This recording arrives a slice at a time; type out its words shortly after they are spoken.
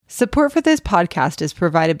Support for this podcast is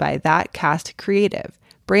provided by That Cast Creative.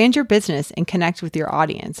 Brand your business and connect with your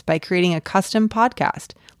audience by creating a custom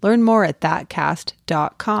podcast. Learn more at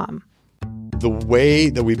thatcast.com. The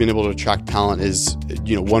way that we've been able to attract talent is,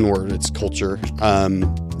 one word, it's culture.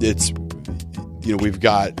 We've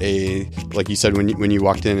got like you said, when you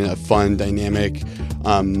walked in, a fun, dynamic,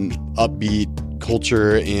 upbeat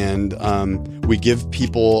culture, and we give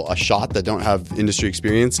people a shot that don't have industry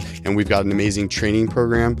experience, and we've got an amazing training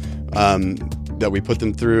program that we put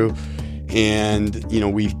them through, and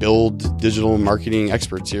we build digital marketing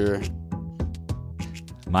experts here.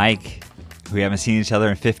 Mike, we haven't seen each other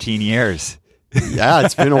in 15 years. Yeah,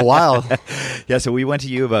 it's been a while. Yeah, so we went to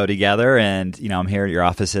U of O together, and I'm here at your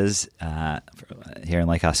offices here in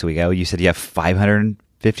Lake Oswego. You said you have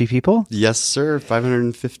 550 people? Yes, sir.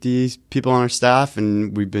 550 people on our staff,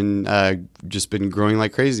 and we've been just been growing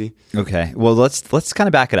like crazy. Okay. Well, let's kind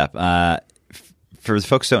of back it up. For the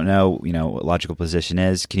folks who don't know, what Logical Position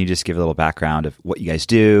is, can you just give a little background of what you guys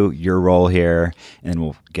do, your role here, and then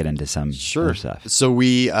we'll get into some other stuff. So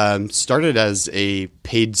we started as a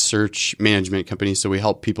paid search management company, so we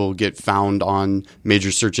help people get found on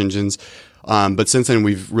major search engines. But since then,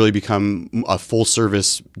 we've really become a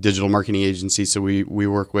full-service digital marketing agency. So we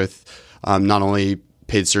work with not only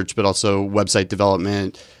paid search, but also website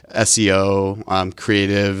development, SEO,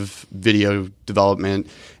 creative, video development,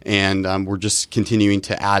 and we're just continuing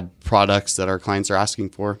to add products that our clients are asking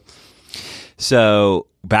for. So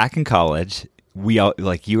back in college, you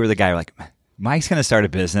were the guy like, Mike's going to start a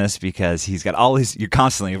business because he's got all these. You're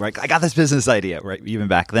constantly like, I got this business idea, right? Even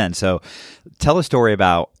back then. So tell a story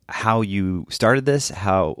about how you started this,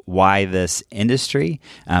 why this industry.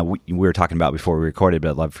 We were talking about before we recorded, but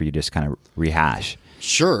I'd love for you to just kind of rehash.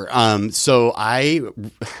 Sure. So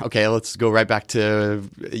let's go right back to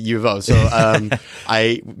U of O. So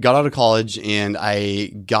I got out of college and I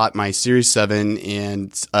got my Series 7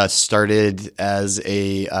 and started as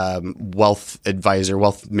a wealth advisor,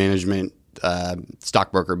 wealth management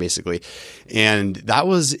stockbroker, basically. And that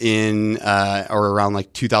was in or around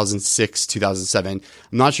like 2006, 2007.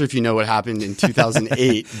 I'm not sure if you know what happened in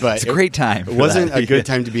 2008, but it's a great time. It wasn't a good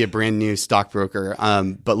time to be a brand new stockbroker.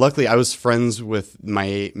 But luckily I was friends with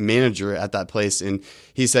my manager at that place, and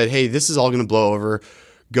he said, "Hey, this is all going to blow over.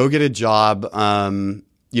 Go get a job,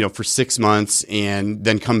 for 6 months, and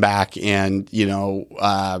then come back and,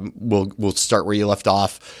 we'll start where you left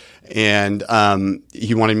off." And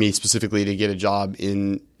he wanted me specifically to get a job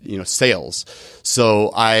in, sales.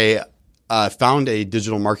 So I found a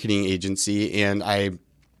digital marketing agency, and I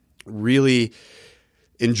really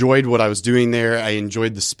enjoyed what I was doing there. I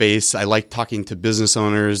enjoyed the space. I liked talking to business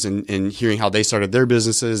owners and hearing how they started their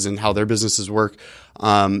businesses and how their businesses work.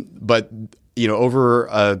 But over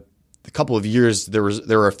a couple of years, there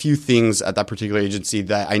were a few things at that particular agency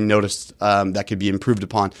that I noticed that could be improved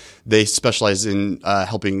upon. They specialize in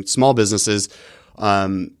helping small businesses,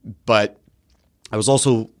 but I was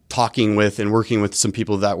also talking with and working with some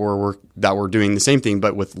people that were doing the same thing,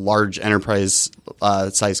 but with large enterprise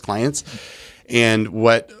size clients. And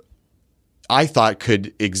what I thought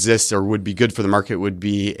could exist or would be good for the market would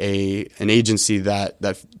be an agency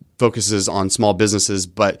that focuses on small businesses,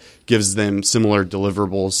 but gives them similar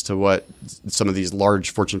deliverables to what some of these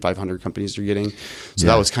large Fortune 500 companies are getting. So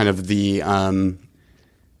that was kind of the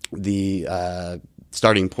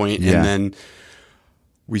starting point. Yeah. And then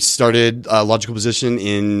we started Logical Position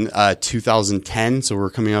in 2010. So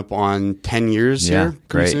we're coming up on 10 years here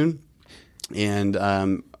pretty soon. And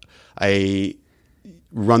I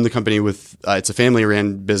run the company with it's a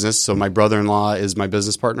family-ran business. So my brother-in-law is my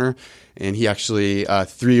business partner, and he actually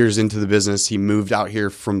 3 years into the business, he moved out here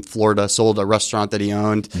from Florida, sold a restaurant that he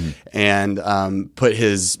owned, and put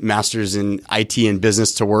his master's in IT and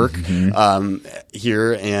business to work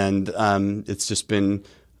here. And it's just been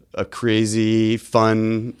a crazy,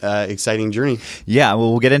 fun, exciting journey. Yeah, well,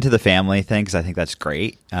 we'll get into the family thing because I think that's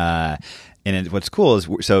great. And what's cool is,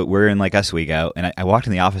 so we're in Lake Oswego, and I walked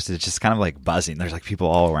in the office, it's just kind of like buzzing. There's like people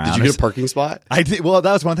all around. Did you get a parking spot? I did. Well,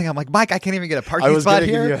 that was one thing. I'm like, Mike, I can't even get a parking spot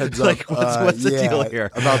here. Give you a heads up. Like, what's the deal here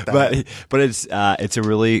about that? But it's a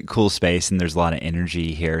really cool space, and there's a lot of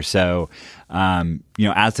energy here. So,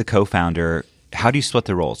 as the co-founder, how do you split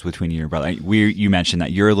the roles between you and your brother? You mentioned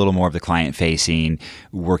that you're a little more of the client-facing,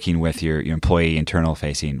 working with your employee,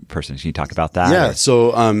 internal-facing person. Can you talk about that? Yeah.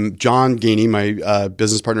 So John Gainey, my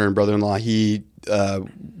business partner and brother-in-law, he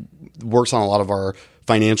works on a lot of our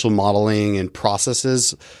financial modeling and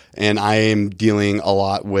processes, and I am dealing a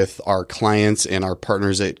lot with our clients and our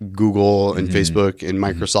partners at Google and Facebook and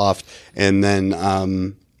Microsoft, and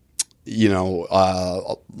then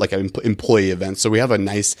like an employee event. So we have a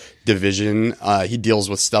nice division. He deals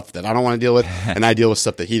with stuff that I don't want to deal with, and I deal with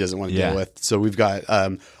stuff that he doesn't want to deal with. So we've got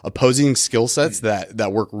opposing skill sets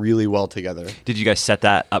that work really well together. Did you guys set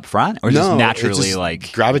that up front, or just naturally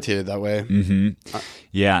like gravitated that way? Mm-hmm.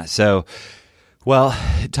 Yeah. So, well,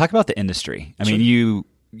 talk about the industry. I mean, you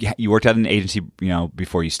worked at an agency,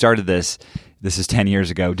 before you started this. This is 10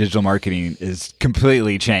 years ago. Digital marketing is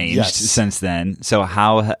completely changed since then. So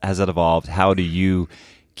how has that evolved? How do you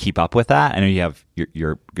keep up with that? I know you have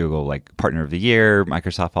your Google like Partner of the Year,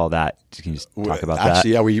 Microsoft, all that. Can you just talk about that?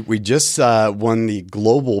 Actually, yeah, we just won the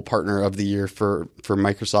Global Partner of the Year for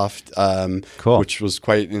Microsoft, cool. Which was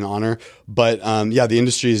quite an honor. But the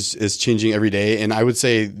industry is changing every day. And I would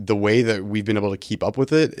say the way that we've been able to keep up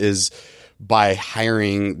with it is by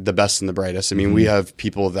hiring the best and the brightest. I mean, we have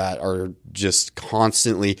people that are just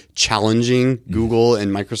constantly challenging Google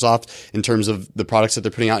and Microsoft in terms of the products that they're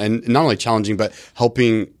putting out, and not only challenging, but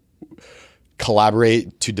helping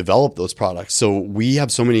collaborate to develop those products. So we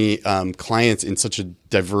have so many clients in such a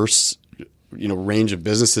diverse, range of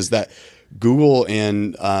businesses that Google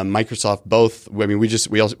and Microsoft both. I mean,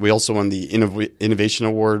 we also won the Innovation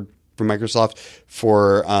Award from Microsoft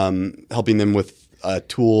for helping them with a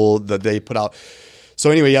tool that they put out.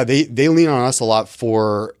 So anyway, they lean on us a lot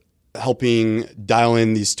for helping dial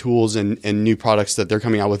in these tools and new products that they're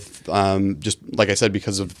coming out with, just like I said,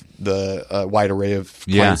 because of the wide array of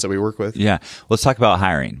clients that we work with. Yeah. Let's talk about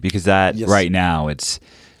hiring, because right now it's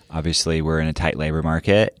obviously we're in a tight labor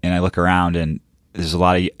market, and I look around and there's a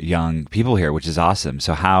lot of young people here, which is awesome.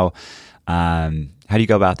 So how do you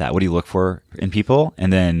go about that? What do you look for in people?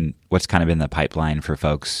 And then what's kind of in the pipeline for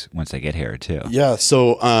folks once they get here too? Yeah.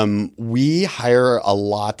 So we hire a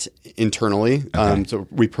lot internally. Okay. So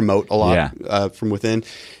we promote a lot from within.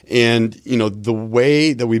 And, the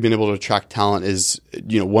way that we've been able to attract talent is,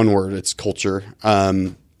 one word, it's culture.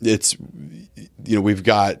 It's, we've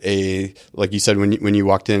got like you said, when you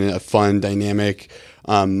walked in, a fun, dynamic,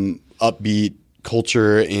 upbeat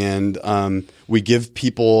culture, and we give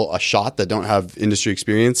people a shot that don't have industry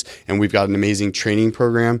experience, and we've got an amazing training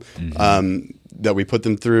program that we put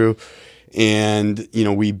them through, and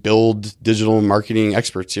we build digital marketing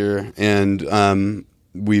experts here, and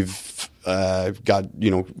we've got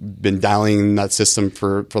been dialing that system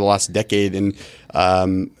for the last decade, and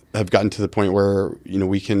have gotten to the point where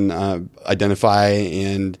we can identify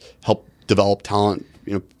and help develop talent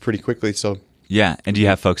pretty quickly. So yeah. And do you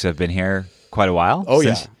have folks that have been here quite a while? Oh,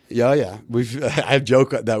 yeah. I have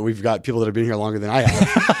joke that we've got people that have been here longer than I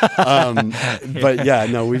have. But yeah,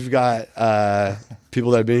 no, we've got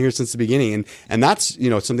people that have been here since the beginning, and that's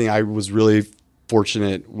something I was really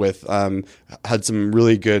fortunate with. Had some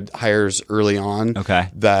really good hires early on. Okay.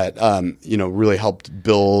 That really helped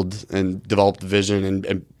build and develop the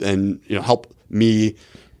vision, and help me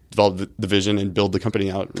develop the vision and build the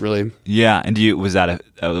company out. Really. Yeah. And was that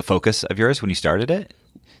a focus of yours when you started it?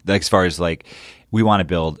 Like, as far as like, we want to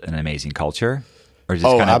build an amazing culture, or just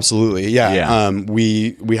absolutely. Yeah.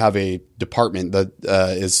 We have a department that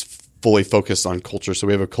is fully focused on culture. So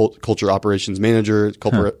we have a culture operations manager,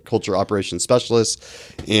 culture operations specialist.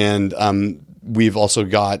 And, we've also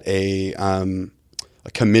got a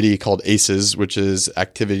committee called ACES, which is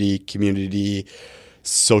activity, community,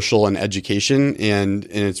 social, and education. And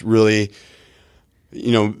it's really,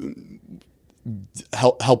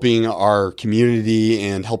 helping our community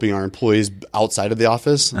and helping our employees outside of the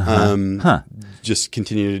office just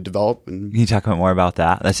continue to develop. And can you talk more about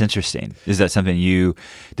that? That's interesting. Is that something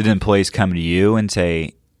did employees come to you and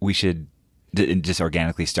say we should, just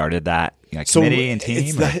organically started that committee and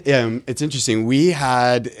team? It's interesting. We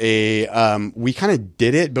had we kind of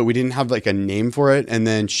did it, but we didn't have like a name for it. And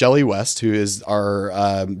then Shelly West, who is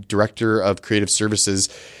our director of creative services,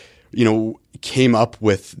 came up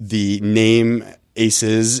with the name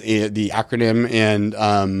ACES, the acronym,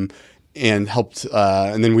 and helped.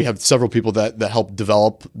 And then we have several people that helped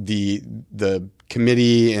develop the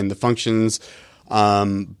committee and the functions.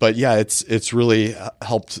 But yeah, it's really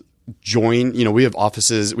helped join. We have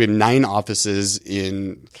offices. We have 9 offices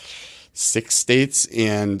in 6 states,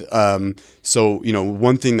 and so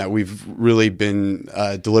one thing that we've really been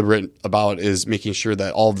deliberate about is making sure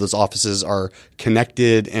that all of those offices are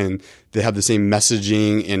connected and they have the same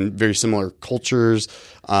messaging and very similar cultures.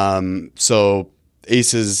 So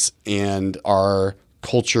ACES and our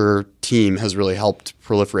culture team has really helped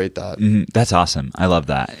proliferate that. Mm-hmm. That's awesome. I love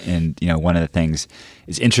that. And one of the things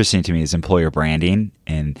is interesting to me is employer branding,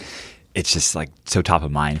 and it's just like so top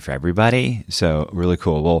of mind for everybody. So really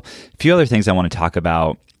cool. Well, a few other things I want to talk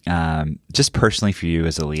about, just personally for you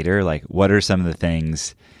as a leader. Like, what are some of the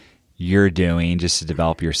things you're doing just to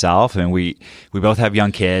develop yourself? And we both have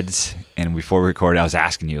young kids, and before we recorded, I was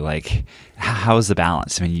asking you, like, how is the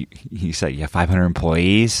balance? I mean, you said you have 500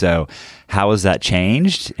 employees, so how has that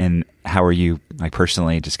changed, and how are you, like,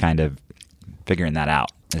 personally just kind of figuring that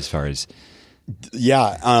out as far as?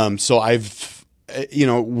 Yeah. So I've,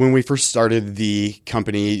 when we first started the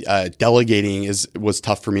company, delegating was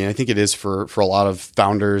tough for me. And I think it is for a lot of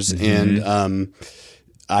founders. Mm-hmm.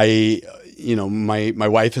 And, my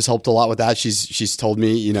wife has helped a lot with that. She's told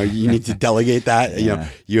me, you need to delegate that. Yeah.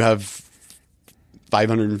 You have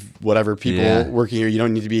 500 whatever people working here. You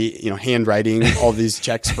don't need to be, handwriting all these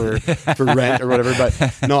checks for rent or whatever.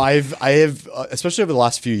 But no, I have, especially over the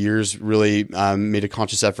last few years, really made a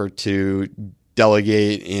conscious effort to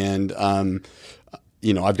delegate. And,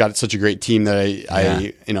 I've got such a great team that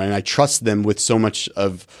I trust them with so much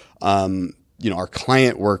of, our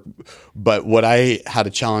client work. But what I had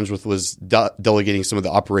a challenge with was delegating some of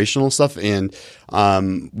the operational stuff. And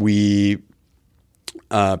we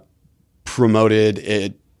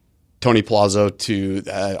promoted Tony Palazzo to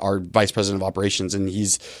our vice president of operations, and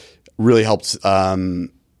he's really helped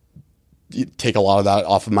take a lot of that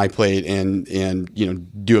off of my plate and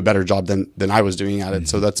do a better job than I was doing at it.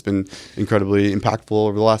 So that's been incredibly impactful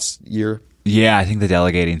over the last year. Yeah, I think the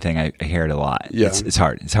delegating thing, I hear it a lot. Yeah. It's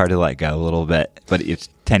hard. It's hard to let go a little bit, but it's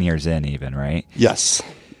 10 years in even, right? Yes.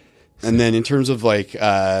 And then in terms of like,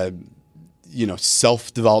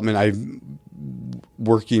 self-development, I'm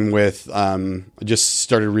working with, I just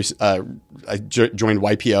started, I joined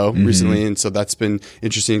YPO recently. And so that's been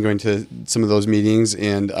interesting going to some of those meetings,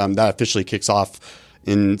 and that officially kicks off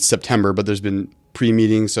in September, but there's been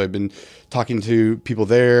pre-meetings. So I've been talking to people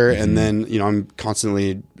there, and then, I'm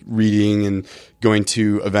constantly reading and going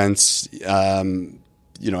to events, at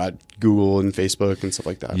Google and Facebook and stuff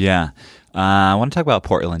like that. Yeah. I want to talk about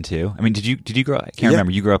Portland too. I mean, did you grow, I can't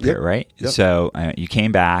remember, you grew up here, right? Yep. So you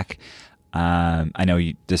came back. I know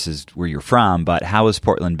this is where you're from, but how has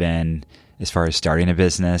Portland been as far as starting a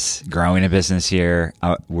business, growing a business here?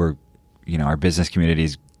 Our business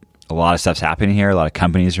communities, a lot of stuff's happening here. A lot of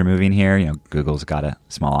companies are moving here. Google's got a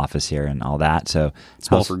small office here and all that. So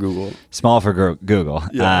small for Google.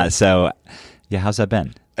 Yeah. How's that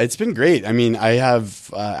been? It's been great. I mean, I have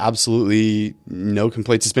absolutely no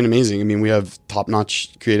complaints. It's been amazing. I mean, we have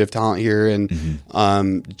top-notch creative talent here, and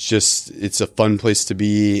it's a fun place to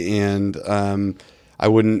be. And I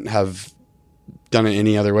wouldn't have done it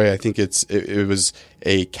any other way. I think it was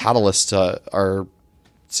a catalyst to our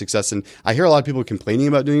success. And I hear a lot of people complaining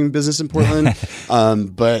about doing business in Portland,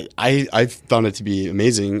 but I found it to be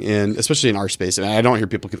amazing, and especially in our space. And I don't hear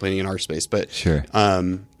people complaining in our space, but sure.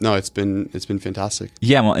 No, it's been fantastic.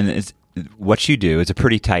 Yeah, well, and it's what you do. It's a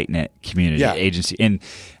pretty tight knit community agency, and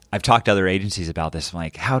I've talked to other agencies about this. I'm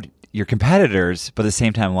like, you're competitors, but at the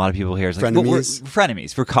same time, a lot of people here is like, we're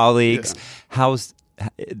frenemies, we're colleagues. Yeah.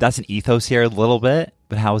 That's an ethos here a little bit,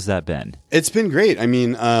 but how has that been? It's been great. I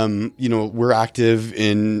mean, we're active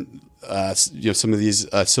in, some of these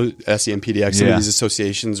SEMPDX, some of these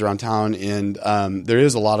associations around town, and there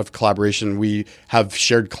is a lot of collaboration. We have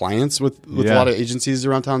shared clients with a lot of agencies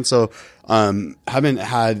around town, so haven't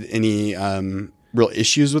had any real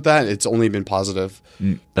issues with that. It's only been positive.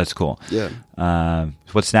 That's cool. Yeah.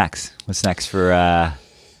 What's next? What's next for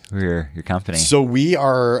your company? So we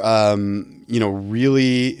are,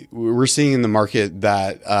 really, we're seeing in the market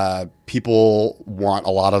that people want a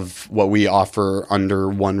lot of what we offer under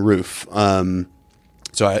one roof.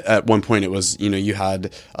 So at one point it was, you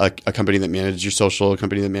had a company that managed your social, a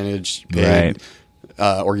company that managed paid,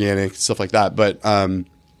 organic, stuff like that. But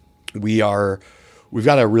we've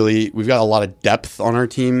got a lot of depth on our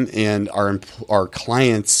team, and our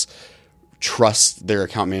clients trust their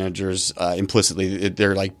account managers implicitly.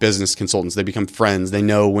 They're like business consultants. They become friends. They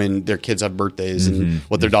know when their kids have birthdays and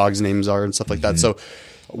what their dogs' names are and stuff like that. So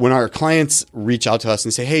when our clients reach out to us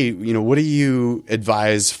and say, hey, what do you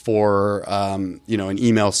advise for, an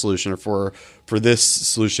email solution or for this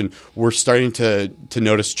solution, we're starting to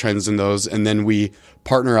notice trends in those. And then we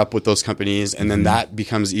partner up with those companies, and then that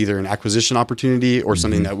becomes either an acquisition opportunity or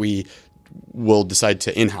something that we will decide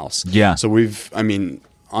to in-house. Yeah. So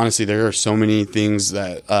honestly, there are so many things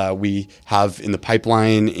that we have in the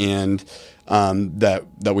pipeline, and that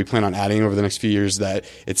we plan on adding over the next few years, that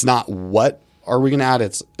it's not what are we going to add,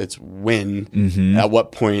 it's when, at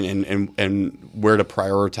what point, and where to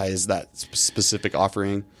prioritize that specific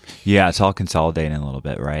offering. Yeah, it's all consolidating a little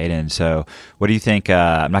bit, right? And so what do you think,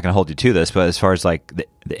 I'm not going to hold you to this, but as far as like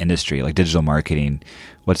the industry, like digital marketing,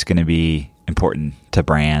 what's going to be important to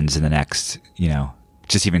brands in the next,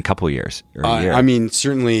 just even a couple years or a year? I mean,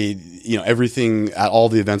 certainly, everything at all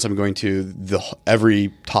the events I'm going to,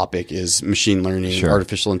 every topic is machine learning,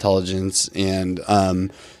 artificial intelligence. And I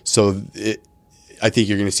think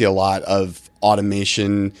you're going to see a lot of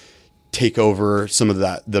automation take over some of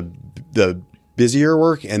that, the busier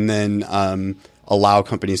work, and then allow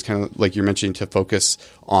companies, kind of like you're mentioning, to focus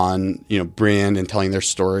on, brand and telling their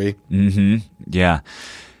story. Mm-hmm. Yeah.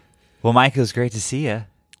 Well, Mike, it was great to see you.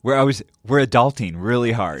 We're adulting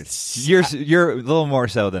really hard. You're a little more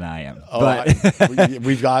so than I am. But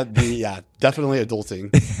we've got definitely adulting.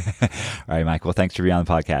 All right, Mike. Well, thanks for being on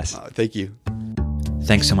the podcast. Thank you.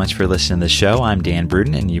 Thanks so much for listening to the show. I'm Dan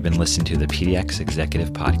Bruden, and you've been listening to the PDX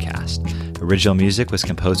Executive Podcast. Original music was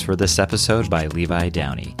composed for this episode by Levi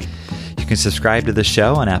Downey. You can subscribe to the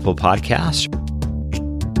show on Apple Podcasts